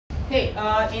Okay,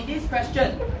 in this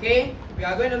question, okay, we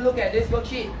are going to look at this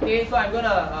worksheet. Okay, so I'm going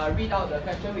to read out the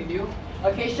question with you.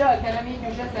 Acacia Academy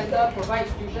Tuition Center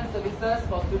provides tuition services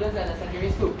for students at the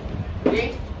secondary school.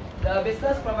 Okay, the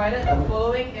business provided the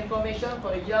following information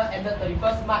for the year ended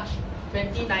 31st March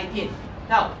 2019.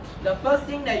 Now, the first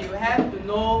thing that you have to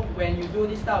know when you do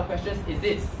this type of questions is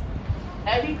this.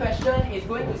 Every question is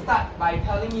going to start by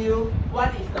telling you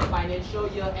what is the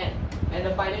financial year end. And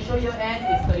the financial year end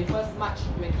is 31st March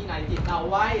 2019. Now,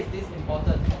 why is this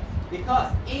important?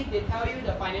 Because if they tell you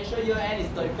the financial year end is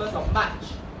 31st of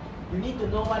March, you need to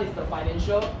know what is the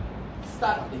financial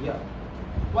start of the year.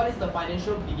 What is the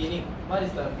financial beginning? What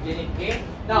is the beginning? Okay?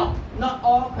 Now, not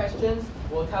all questions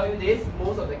will tell you this.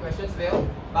 Most of the questions will.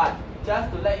 But just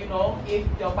to let you know, if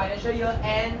your financial year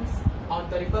ends on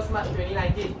 31st March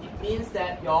 2019, it means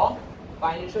that your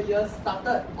financial year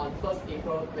started on 1st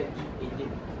April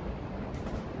 2018.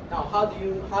 Now, how do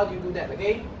you do that?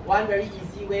 Okay, one very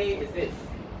easy way is this.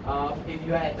 If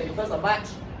you are at 31st of March,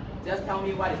 just tell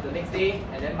me what is the next day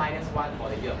and then minus 1 for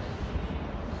the year.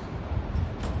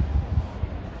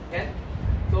 Okay?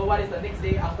 So what is the next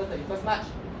day after 31st March?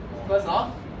 1st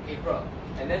of April.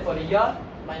 And then for the year,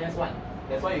 minus 1.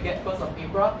 That's why you get 1st of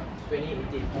April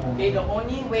 2018. Okay,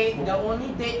 the only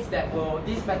dates that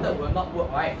this method will not work,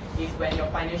 right, is when your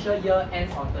financial year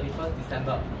ends on 31st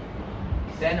December.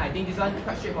 Then I think this one is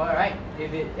quite straightforward, right?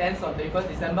 If it ends on 31st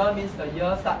December, means the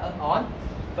year started on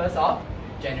 1st of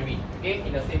January, okay,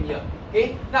 in the same year.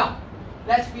 Okay, now,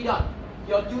 let's read on.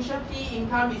 Your tuition fee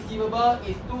income receivable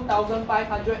is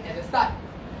 2,500 at the start.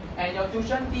 And your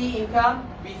tuition fee income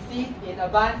received in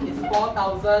advance is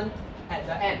 4,000 at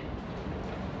the end.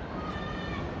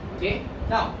 Okay,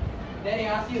 now, then they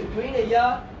ask you, during the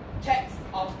year, checks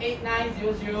of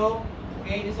 8900,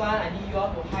 okay, this one I need you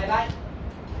all to highlight,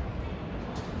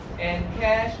 and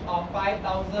cash of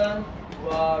 5,000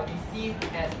 were received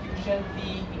as tuition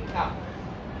fee income.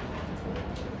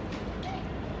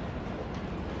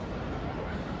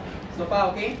 So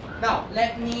far, okay? Now,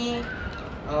 let me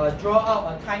draw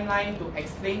out a timeline to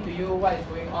explain to you what is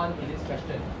going on in this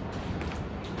question.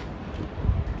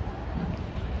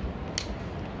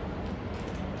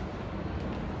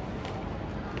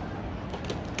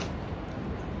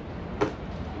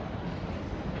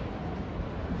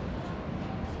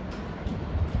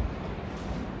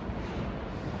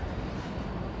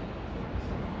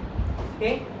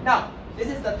 Okay, now, this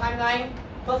is the timeline.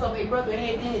 1st of April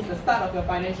 2018 is the start of your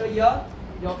financial year.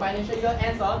 Your financial year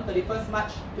ends on 31st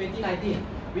March 2019,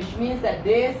 which means that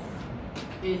this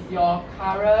is your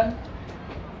current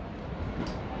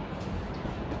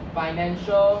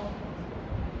financial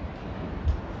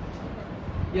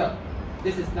year.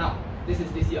 This is now. This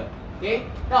is this year. Okay?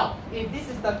 Now, if this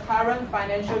is the current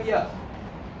financial year,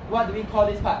 what do we call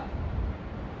this part?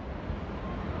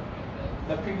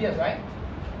 The previous, right?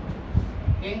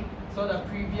 Okay, so the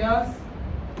previous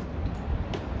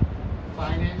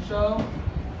financial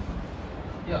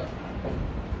year.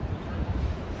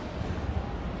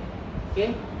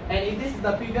 Okay, and if this is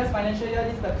the previous financial year,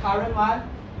 this is the current one.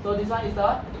 So this one is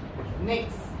the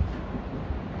next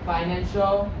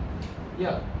financial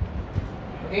year.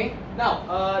 Okay,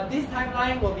 now this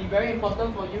timeline will be very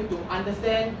important for you to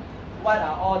understand what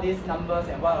are all these numbers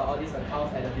and what are all these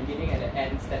accounts at the beginning and the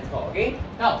end stands for. Okay,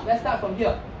 now let's start from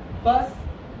here. First,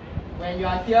 when you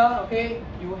are here, okay,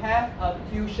 you have a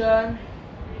tuition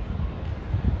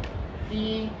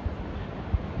fee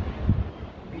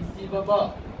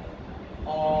receivable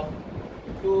of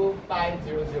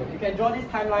 2,500. You can draw this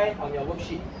timeline on your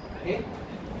worksheet. Okay.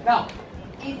 Now,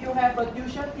 if you have a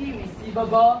tuition fee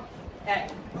receivable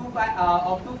at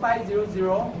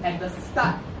 2,500 at the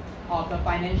start of the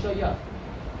financial year,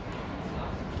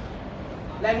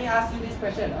 let me ask you this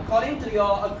question. According to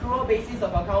your accrual basis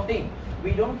of accounting,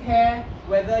 we don't care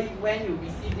when you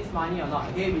receive this money or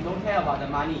not. Okay, we don't care about the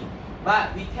money,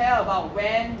 but we care about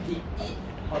when did it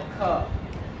occur.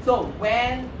 So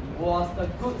when was the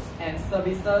goods and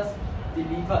services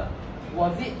delivered?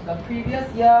 Was it the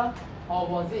previous year or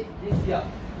was it this year?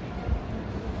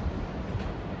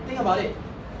 Think about it.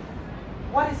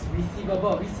 What is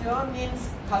receivable? Receivable means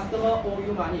customer owe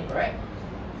you money, correct?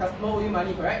 Customer owe you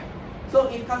money, correct? So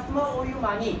if customer owe you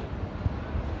money,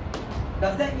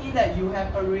 does that mean that you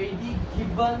have already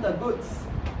given the goods?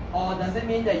 Or does it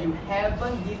mean that you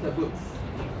haven't given the goods?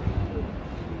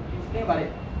 Think about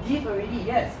it. Give already,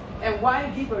 yes. And why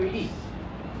give already?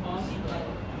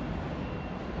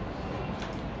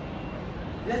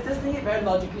 Let's just think it very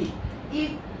logically.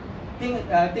 If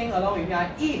think along with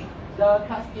me,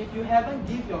 if you haven't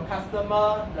give your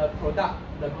customer the product,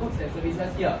 the goods and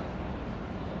services here,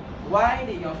 why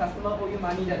did your customer owe you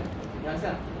money then? You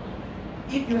understand?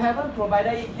 if you haven't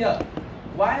provided it here,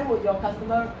 why would your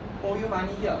customer owe you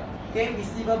money here? Okay,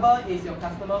 receivable is your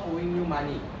customer owing you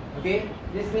money. Okay,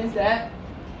 this means that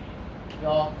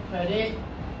your credit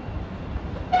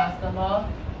customer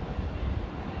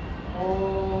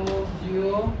owes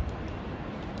you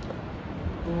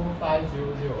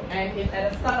 2500, and if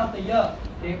at the start of the year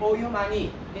they owe you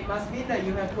money, it must mean that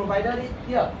you have provided it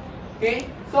here. Okay,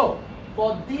 so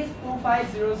for this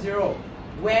 2500,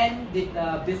 when did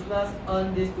the business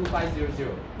earn this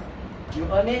 2500? You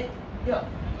earn it here.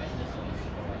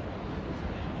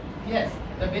 Yes,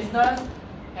 the business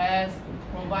has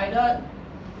provided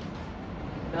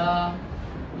the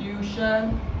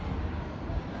tuition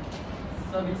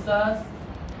services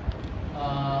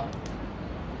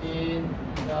in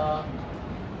the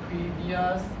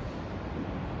previous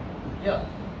year.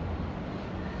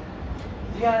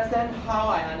 Do you understand how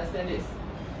I understand this?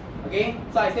 Okay,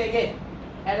 so I say again,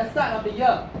 at the start of the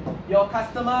year, your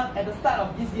customer, at the start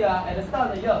of this year, at the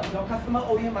start of the year, your customer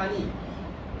owe you money.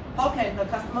 How can a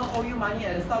customer owe you money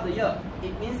at the start of the year?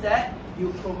 It means that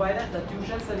you provided the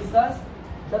tuition services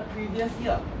the previous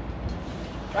year,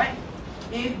 right?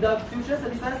 If the tuition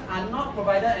services are not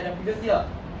provided at the previous year,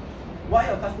 why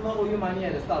your customer owe you money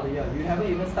at the start of the year? You haven't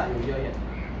even started your year yet,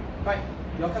 right?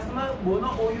 Your customer will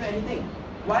not owe you anything.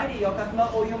 Why did your customer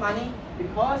owe you money?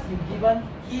 Because you've given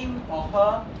him or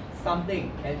her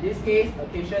something. In this case,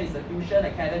 Acacia is a tuition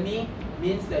academy,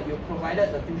 means that you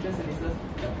provided the tuition services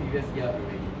the previous year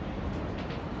already.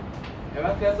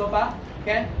 Everyone clear so far?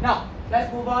 Okay. Now,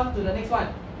 let's move on to the next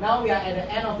one. Now we are at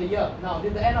the end of the year. Now,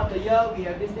 at the end of the year, we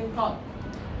have this thing called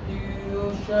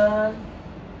tuition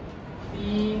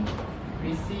fee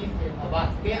received in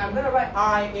advance. Okay, I'm going to write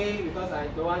RIA because I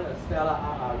don't want to spell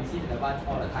out receive in advance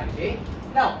all the time. Okay.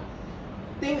 Now,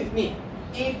 think with me.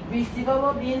 If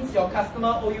receivable means your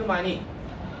customer owe you money,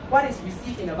 what is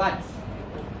received in advance?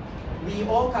 We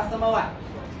owe customer what?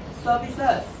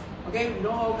 Services. Okay, we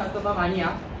don't owe customer money.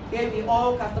 Okay, we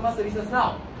owe customer services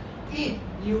now. If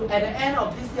you at the end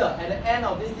of this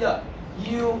year,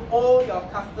 you owe your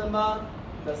customer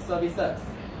the services,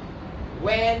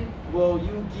 when will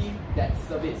you give that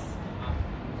service?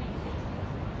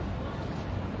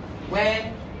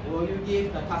 When will you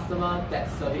give the customer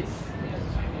that service?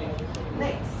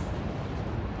 Next.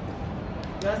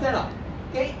 You understand or not?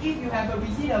 Okay, if you have a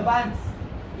receipt advance,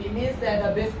 it means that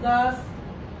the business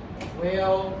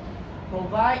will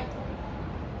provide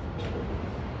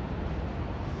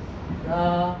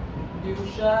the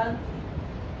tuition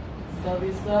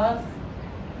services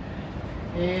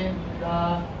in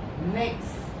the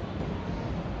next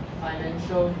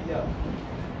financial year.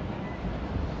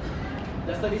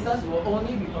 The services will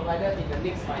only be provided in the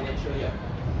next financial year.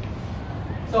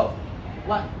 So,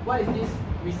 what is this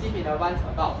receipt in advance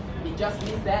about? It just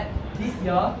means that this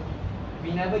year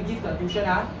we never give the tuition,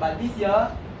 but this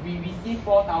year we receive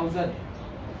 4,000,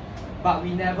 but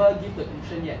we never give the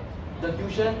tuition yet. The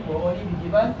tuition will only be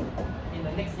given in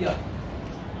the next year.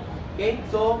 Okay,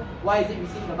 so why is it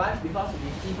received in advance? Because we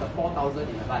received the 4,000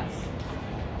 in advance.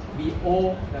 We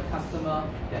owe the customer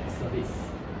that service.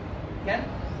 Can?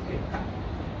 Okay, cut.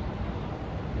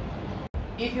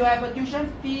 If you have a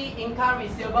tuition fee income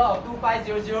receivable of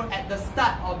 2500 at the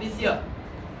start of this year,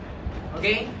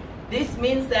 okay, this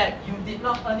means that you did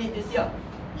not earn it this year.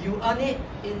 You earn it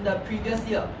in the previous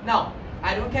year. Now,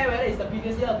 I don't care whether it's the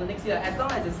previous year or the next year, as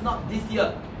long as it's not this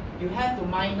year, you have to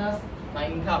minus my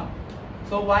income.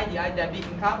 So why did I debit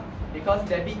income? Because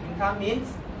debit income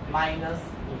means minus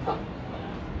income.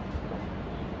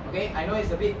 Okay, I know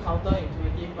it's a bit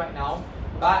counterintuitive right now,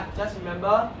 but just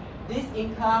remember, this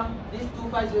income, this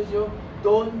 2500,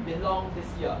 don't belong this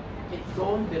year. It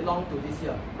don't belong to this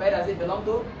year. Where does it belong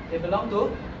to? It belongs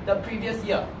to the previous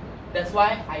year. That's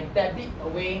why I debit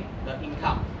away the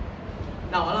income.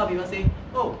 Now, a lot of people say,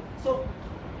 oh, so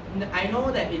I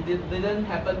know that it didn't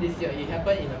happen this year, it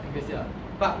happened in the previous year.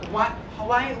 But why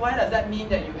does that mean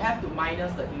that you have to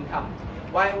minus the income?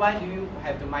 Why do you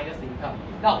have to minus the income?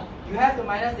 Now, you have to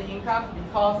minus the income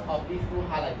because of these two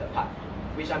highlighted parts,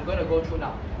 which I'm going to go through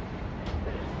now.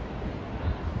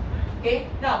 Okay,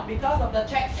 now because of the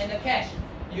checks and the cash,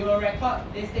 you will record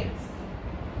these things.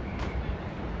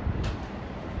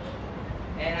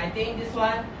 And I think this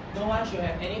one, no one should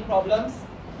have any problems.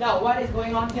 Now, what is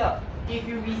going on here? If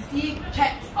you receive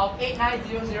checks of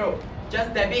 8900,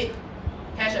 just debit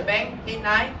cash at bank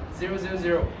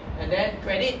 89000 and then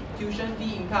credit tuition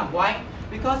fee income. Why?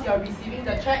 Because you are receiving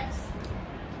the checks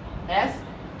as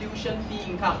tuition fee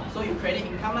income. So you credit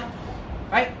income,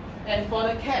 right? And for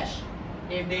the cash,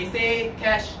 if they say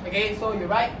cash, okay, so you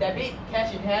write debit,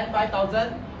 cash in hand,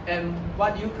 5,000, and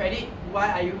what do you credit?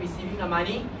 Why are you receiving the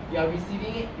money? You are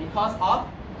receiving it because of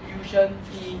tuition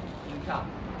fee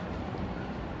income.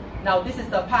 Now this is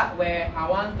the part where I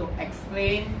want to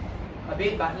explain a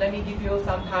bit, but let me give you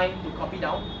some time to copy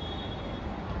down.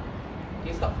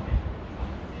 Okay, stop.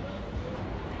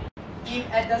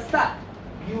 If at the start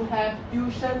you have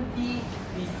tuition fee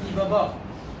receivable,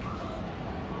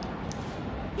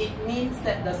 it means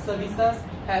that the services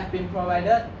have been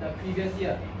provided the previous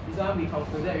year. This one we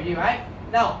concluded already, right?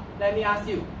 Now, let me ask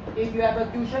you, if you have a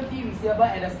tuition fee receivable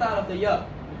at the start of the year,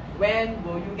 when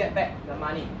will you get back the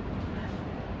money?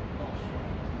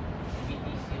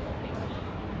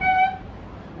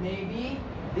 Maybe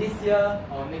this year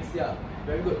or next year.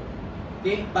 Very good.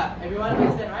 Okay, but everyone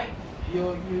understand, right?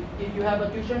 If you have a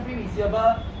tuition fee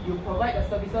receivable, you provide the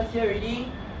services here already,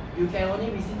 you can only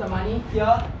receive the money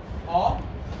here or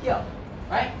here,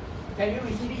 right? Can you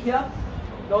receive it here?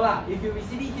 No lah. If you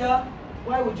receive it here,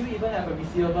 why would you even have a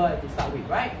receivable to start with,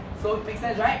 right? So it makes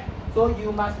sense, right? So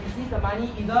you must receive the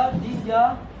money either this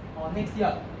year or next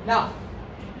year. Now,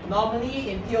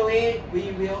 normally in POA,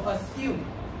 we will assume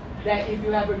that if you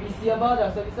have a receivable,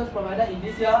 the services provided in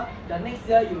this year, the next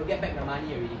year you will get back the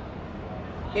money already.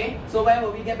 Okay, so when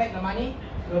will we get back the money?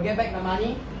 We will get back the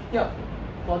money here.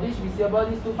 For this receivable,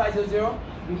 this 2500,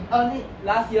 we earned it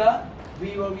last year,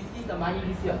 we will receive the money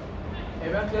this year.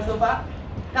 Everyone clear so far?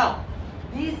 Now,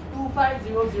 this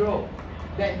 2500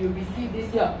 that you receive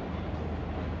this year,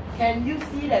 can you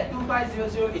see that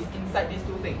 2500 is inside these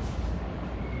two things?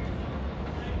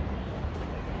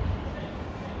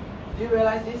 Do you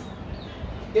realize this?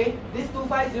 Okay, this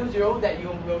 2500 that you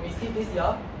will receive this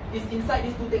year is inside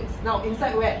these two things. Now,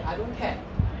 inside where? I don't care.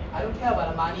 I don't care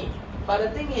about the money. But the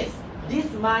thing is,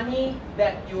 this money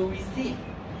that you receive,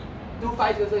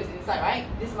 2500 is inside, right?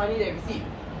 This money that you receive,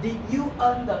 did you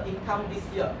earn the income this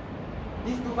year?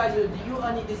 This 2500, did you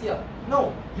earn it this year?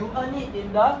 No, you earn it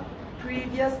in the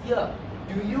previous year.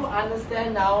 Do you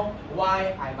understand now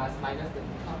why I must minus the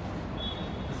income?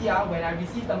 You see, when I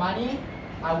receive the money,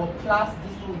 I will plus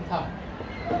these two income.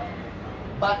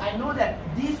 But I know that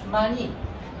this money,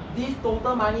 this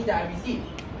total money that I receive,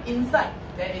 inside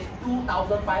there is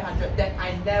 2,500 that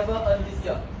I never earned this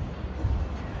year.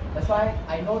 That's why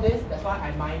I know this, that's why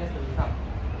I minus the income.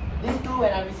 These two,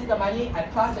 when I receive the money, I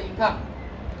plus the income.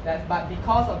 But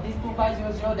because of this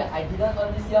 2500 that I didn't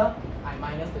earn this year, I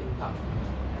minus the income.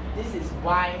 This is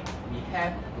why we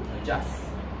have to adjust.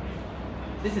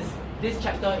 This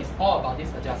chapter is all about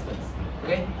these adjustments.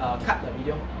 Okay, cut the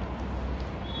video.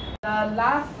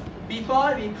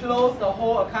 Before we close the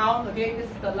whole account, okay, this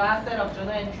is the last set of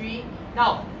journal entry.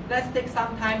 Now, let's take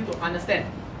some time to understand.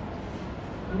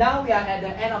 Now we are at the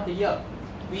end of the year.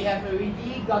 We have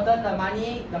already gotten the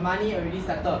money already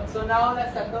settled. So now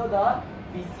let's settle the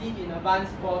receipt in advance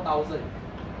 4,000.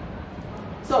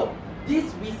 So,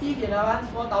 this receipt in advance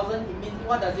 4,000, it means,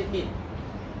 what does it mean?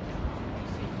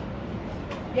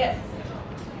 Yes,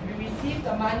 we receive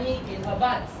the money in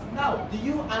advance. Now, do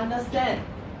you understand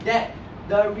that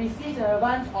the receipt in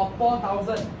advance of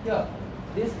 4,000 here,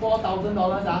 this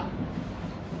 $4,000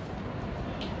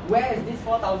 where is this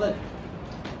 4,000?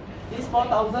 This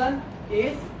 4,000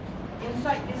 is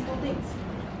inside these two things.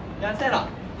 You understand or not?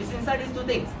 It's inside these two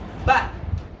things. But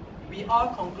we all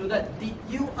concluded, did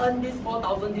you earn this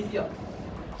 4,000 this year?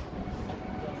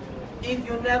 If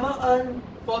you never earn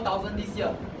 4,000 this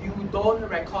year, you don't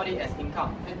record it as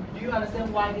income. And do you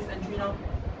understand why this entry now?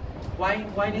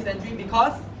 Why this entry?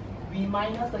 Because we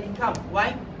minus the income.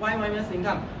 Why? Why minus the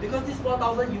income? Because this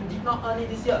 4,000 you did not earn it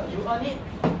this year. You earn it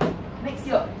next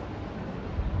year.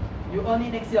 You earn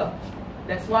it next year.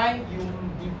 That's why you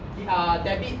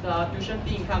debit the tuition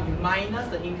fee income. You minus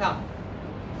the income.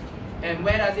 And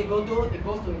where does it go to? It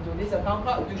goes into this account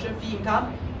called tuition fee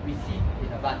income received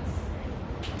in advance.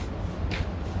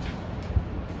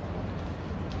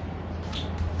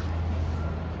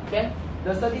 Okay?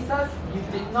 The services you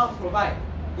did not provide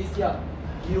this year,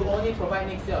 you only provide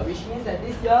next year, which means that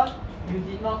this year you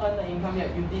did not earn the income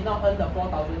yet. You did not earn the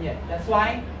 4,000 yet. That's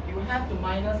why you have to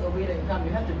minus away the income.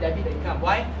 You have to debit the income.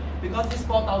 Why? Because this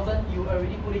 4,000 you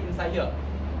already put it inside here.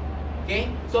 Okay?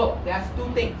 So there's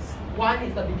two things. One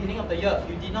is the beginning of the year.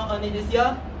 You did not earn it this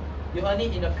year. You earn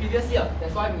it in the previous year.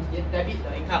 That's why we debit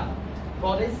the income.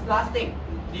 For this last thing,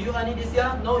 do you earn it this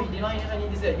year? No, you did not earn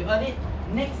it this year. You earn it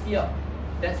next year.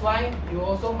 That's why you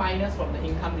also minus from the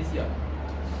income this year.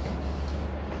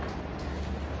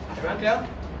 Everyone clear?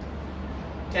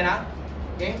 Can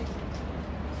okay?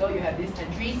 So you have these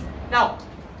entries. Now,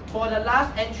 for the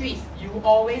last entries, you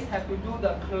always have to do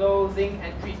the closing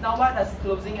entries. Now, what does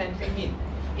closing entry mean?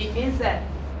 It means that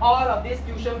all of this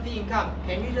tuition fee income,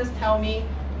 can you just tell me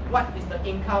what is the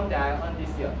income that I earned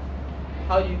this year?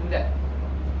 How do you do that?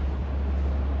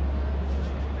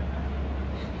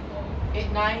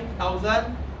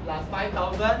 89,000 plus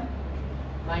 5,000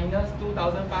 minus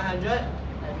 2,500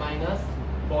 and minus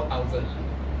 4,000.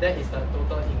 That is the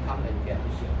total income that you get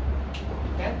this year.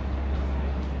 Okay?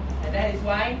 And that is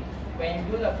why when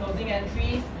you do the closing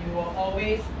entries, you will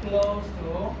always close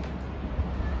to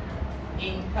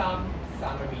income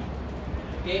summary.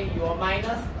 Okay, you will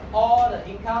minus all the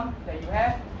income that you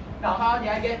have. Now, how did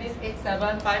I get this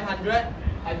 87,500?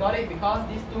 I got it because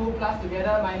these two plus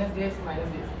together minus this minus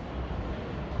this.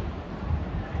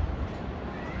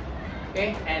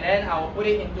 Okay, and then I will put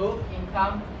it into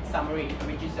income summary,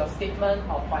 which is your statement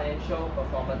of financial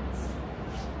performance.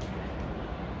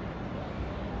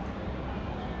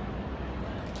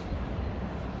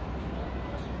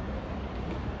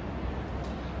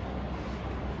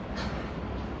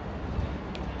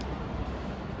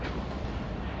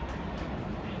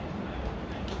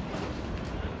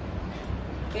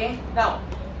 Okay, now,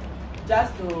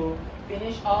 just to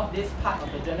finish off this part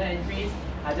of the journal entries,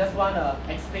 I just want to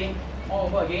explain all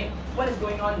over again what is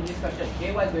going on in this question.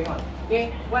 Okay, what is going on?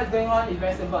 Okay, what is going on is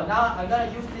very simple. Now, I'm going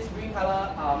to use this green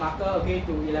color marker, okay,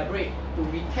 to elaborate, to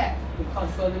recap, to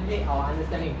consolidate our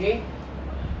understanding. Okay,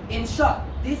 in short,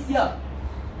 this year,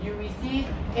 you receive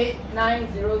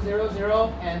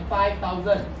 89,000 and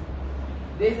 5,000.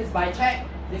 This is by check,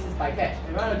 this is by cash.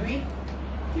 Everyone agree?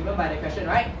 Given by the question,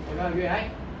 right? Everyone agree, right?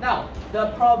 Now,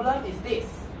 the problem is this.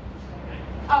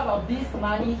 Out of this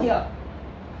money here,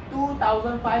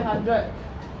 2,500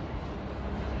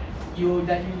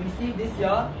 that you receive this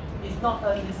year is not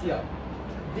earned this year.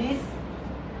 This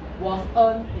was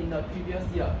earned in the previous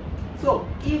year. So,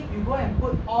 if you go and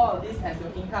put all of this as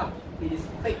your income, it is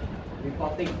fake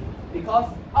reporting. Because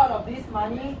out of this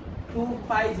money,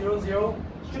 2,500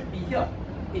 should be here.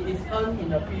 It is earned in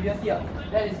the previous year.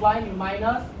 That is why you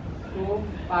minus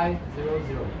 2,500.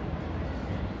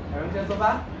 Everyone clear so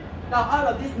far? Now, out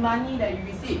of this money that you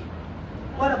receive,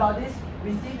 what about this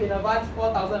receive in advance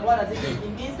 4,000? What does it mean?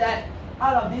 It means that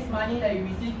out of this money that you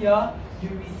receive here, you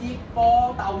receive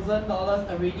 $4,000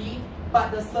 already,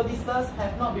 but the services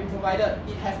have not been provided.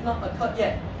 It has not occurred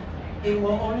yet. It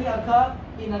will only occur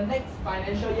in the next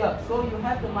financial year. So you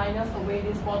have to minus away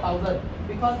this 4,000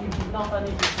 because you did not earn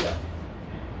it this year.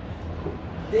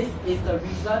 This is the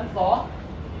reason for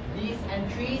these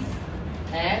entries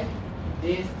and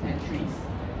these entries.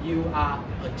 You are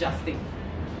adjusting.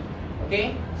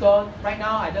 Okay, so right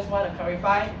now I just want to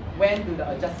clarify, when do the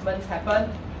adjustments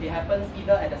happen? It happens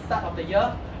either at the start of the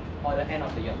year or the end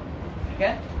of the year.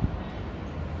 Okay?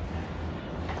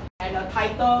 And the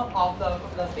title of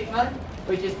the statement,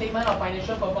 which is Statement of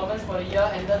Financial Performance for the year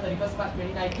ended 31st March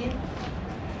 2019.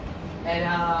 And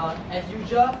as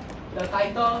usual, the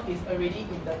title is already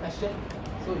in the question,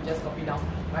 so you just copy down,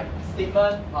 right?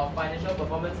 Statement of Financial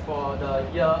Performance for the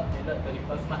year ended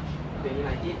 31st March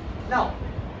 2019. Now,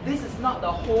 this is not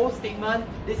the whole statement,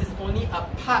 this is only a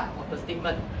part of the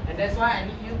statement. And that's why I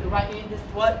need you to write in this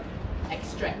word,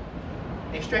 extract.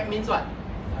 Extract means what?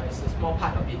 It's a small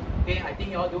part of it. Okay, I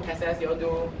think you all do SS, you all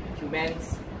do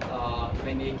humans.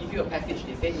 When they give you a passage,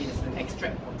 they say it is an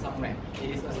extract from somewhere.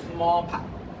 It is a small part,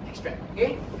 extract.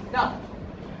 Okay, now,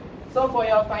 so for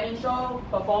your financial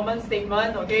performance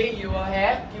statement, okay, you will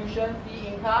have tuition fee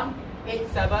income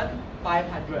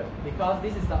 87,500 because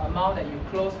this is the amount that you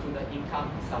close to the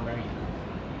income summary.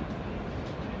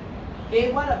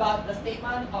 Okay, what about the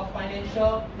statement of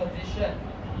financial position?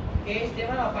 Okay,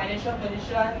 statement of financial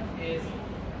position is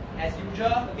as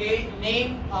usual, okay,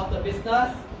 name of the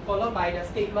business followed by the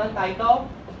statement title.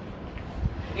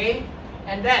 Okay,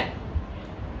 and then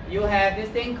you have this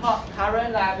thing called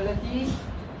current liabilities,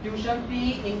 tuition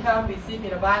fee income received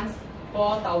in advance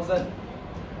 4,000.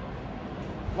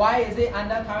 Why is it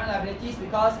under current liabilities?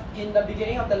 Because in the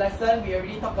beginning of the lesson we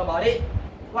already talked about it.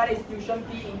 What is tuition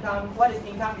fee income? What is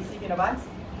income received in advance?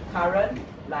 Current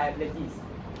liabilities.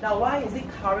 Now, why is it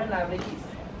current liabilities?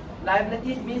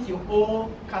 Liabilities means you owe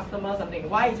customers something.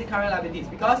 Why is it current liabilities?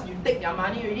 Because you take their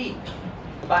money already,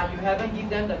 but you haven't given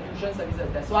them the tuition services.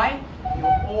 That's why you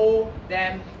owe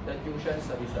them the tuition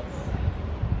services.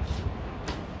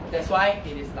 That's why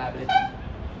it is liability.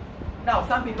 Now,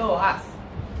 some people will ask,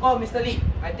 oh, Mr. Lee,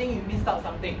 I think you missed out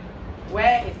something.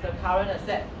 Where is the current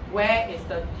asset? Where is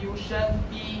the tuition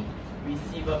fee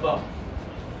receivable?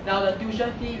 Now, the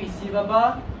tuition fee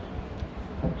receivable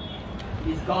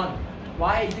is gone.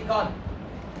 Why is it gone?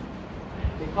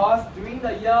 Because during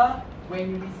the year, when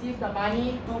you receive the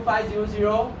money,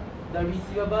 2,500, the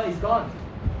receivable is gone.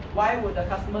 Why would the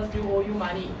customer still owe you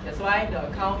money? That's why the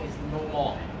account is no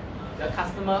more. The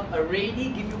customer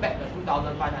already give you back the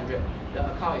 2,500.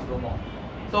 The account is no more.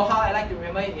 So how I like to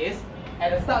remember it is,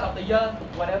 at the start of the year,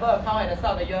 whatever account at the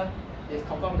start of the year, It's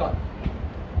confirmed gone.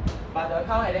 But the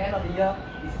account at the end of the year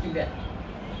is still there.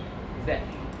 Is there.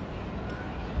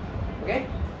 Okay?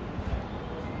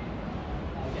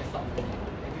 You can stop.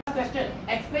 Last question.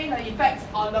 Explain the effects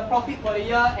on the profit for the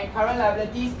year and current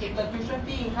liabilities if the tuition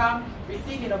fee income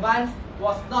received in advance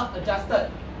was not adjusted.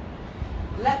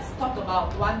 Let's talk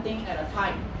about one thing at a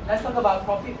time. Let's talk about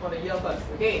profit for the year first.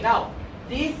 Okay, now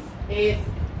this is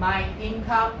my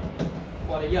income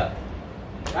for the year.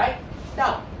 Right?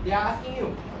 Now, they are asking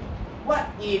you, what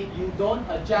if you don't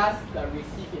adjust the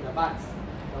receipt in advance?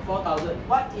 The 4,000.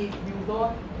 What if you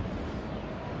don't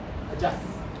adjust?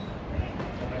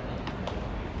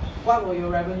 What will your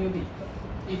revenue be?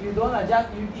 If you don't adjust,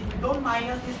 if you don't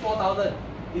minus this 4,000,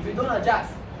 if you don't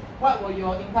adjust, what will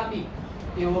your income be?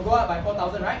 It will go up by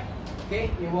 4,000, right?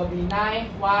 Okay, it will be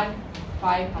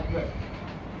 91,500.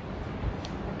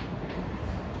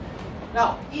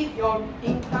 Now, if your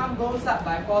income goes up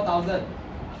by 4,000,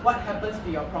 what happens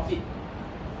to your profit?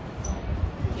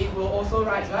 It will also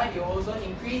rise, right? It will also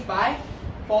increase by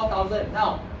 4,000.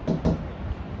 Now,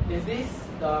 is this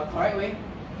the correct way?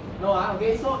 No,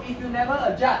 okay, so if you never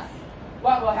adjust,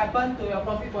 what will happen to your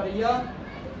profit for the year?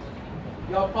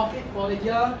 Your profit for the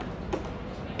year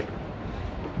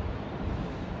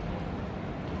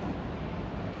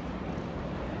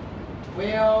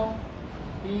will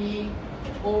be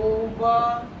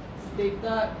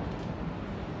overstated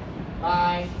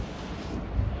by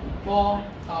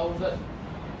 4,000.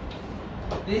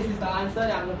 This is the answer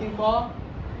that I'm looking for,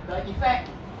 the effect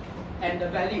and the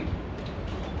value.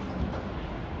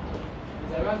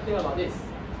 Is everyone clear about this?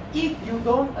 If you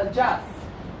don't adjust,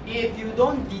 if you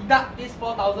don't deduct this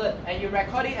 4,000 and you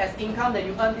record it as income that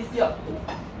you earned this year,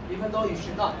 even though you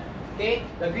should not, okay,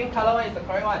 the green color one is the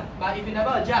correct one. But if you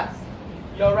never adjust,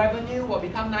 your revenue will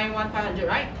become 91,500,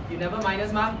 right? You never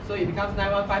minus mark, so it becomes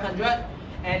 91,500,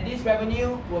 and this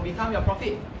revenue will become your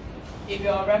profit. If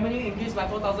your revenue increased by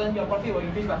 4,000, your profit will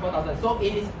increase by 4,000. So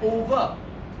it is over.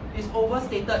 It's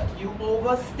overstated. You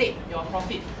overstate your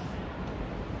profit.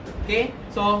 Okay,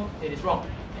 so it is wrong.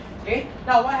 Okay,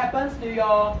 now what happens to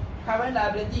your current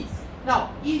liabilities?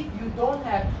 Now, if you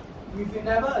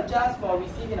never adjust for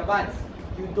receipt in advance,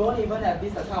 you don't even have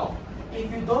this account.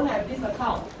 If you don't have this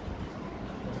account,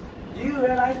 do you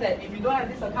realize that if you don't have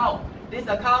this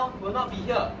account will not be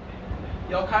here?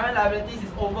 Your current liabilities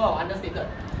is over or understated?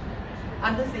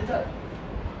 Understated.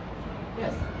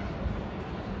 Yes.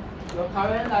 Your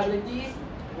current liabilities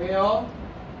will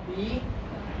be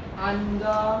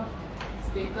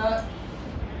understated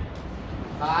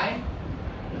by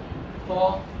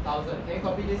 4,000. Can you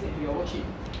copy this into your worksheet?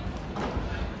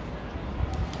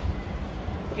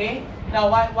 Okay. Now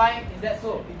why is that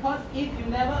so? Because if you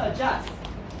never adjust,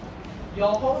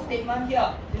 your whole statement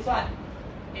here, this one,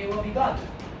 it will be gone.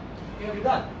 It will be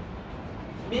gone.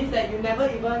 Means that you never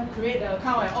even create the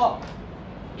account at all.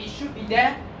 It should be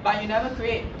there, but you never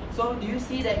create. So do you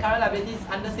see that current liability is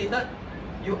understated?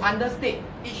 You understate.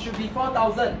 It should be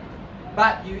 4,000.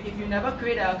 But if you never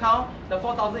create an account, the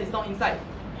 4,000 is not inside.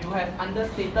 You have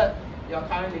understated your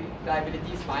current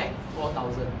liabilities by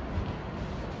 4,000.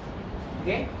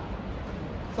 Okay?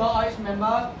 So always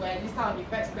remember, when this kind of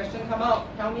effects question come out,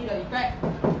 tell me the effect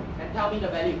and tell me the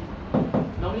value.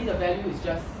 Normally the value is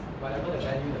just whatever the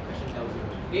value the question tells you.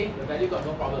 Okay? The value got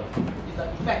no problem. It's the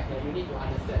effect that you need to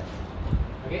understand.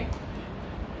 Okay?